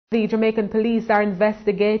The Jamaican police are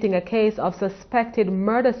investigating a case of suspected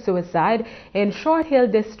murder-suicide in Short Hill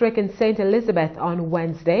District in St. Elizabeth on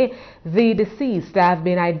Wednesday. The deceased have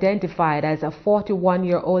been identified as a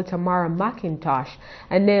 41-year-old Tamara McIntosh,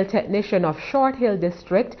 a nail technician of Short Hill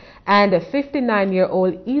District, and a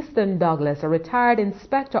 59-year-old Easton Douglas, a retired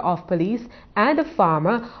inspector of police and a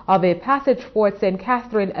farmer of a Passage Fort St.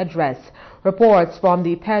 Catherine address. Reports from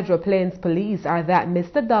the Pedro Plains Police are that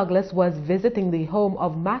Mr. Douglas was visiting the home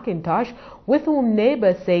of McIntosh, with whom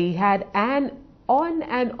neighbors say he had an on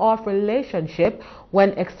and off relationship, when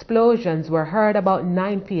explosions were heard about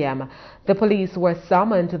 9 p.m. The police were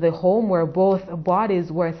summoned to the home, where both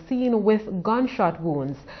bodies were seen with gunshot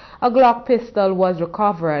wounds. A Glock pistol was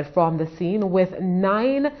recovered from the scene with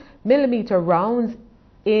 9mm rounds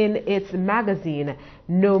in its magazine.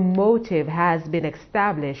 No motive has been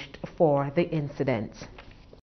established for the incident.